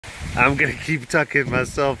I'm gonna keep tucking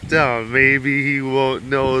myself down. Maybe he won't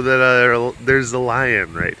know that there's a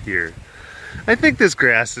lion right here. I think this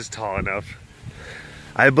grass is tall enough.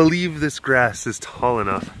 I believe this grass is tall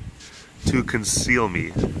enough to conceal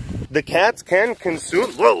me. The cats can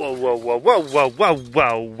consume. Whoa, whoa, whoa, whoa, whoa, whoa, whoa,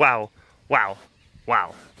 whoa, wow, wow,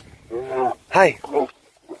 wow. Hi.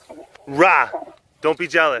 Ra. Don't be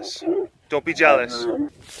jealous. Don't be jealous.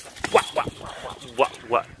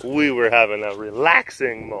 What? We were having a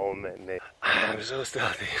relaxing moment. I'm so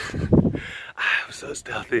stealthy. I'm so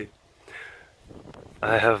stealthy.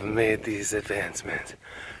 I have made these advancements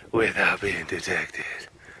without being detected.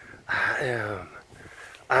 I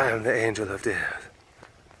am the angel of death.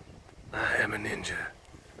 I am a ninja.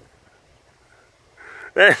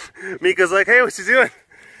 Then Mika's like, hey, what you doing?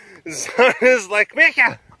 Zana's like,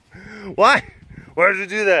 Mika, why? Why did you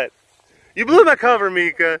do that? You blew my cover,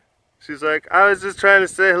 Mika. She's like, I was just trying to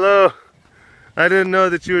say hello. I didn't know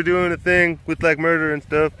that you were doing a thing with like murder and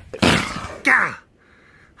stuff. Gah!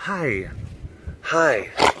 Hi. Hi.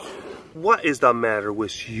 What is the matter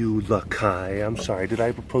with you, Lakai? I'm sorry, did I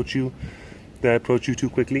approach you? Did I approach you too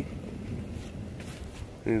quickly?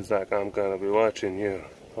 He's like, I'm gonna be watching you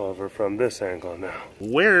over from this angle now.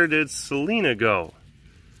 Where did Selena go?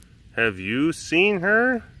 Have you seen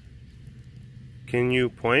her? Can you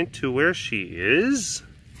point to where she is?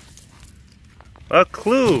 A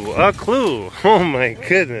clue, a clue. Oh my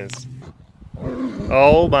goodness.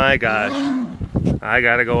 Oh my gosh. I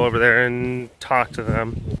gotta go over there and talk to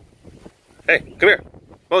them. Hey, come here.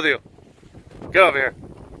 Both of you. Get over here.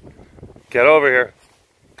 Get over here.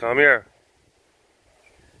 Come here.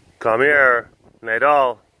 Come here.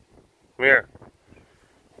 Nadal. Come here.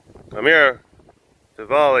 Come here.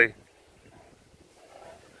 Diwali.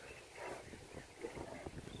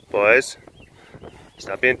 Boys,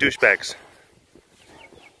 stop being douchebags.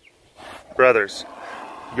 Brothers.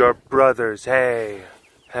 You're brothers. Hey.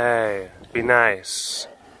 Hey. Be nice.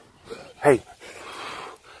 Hey.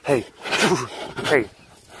 Hey. Hey.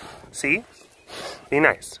 See? Be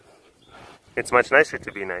nice. It's much nicer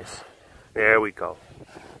to be nice. There we go.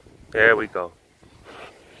 There we go.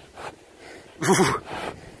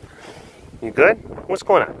 You good? What's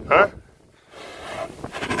going on, huh?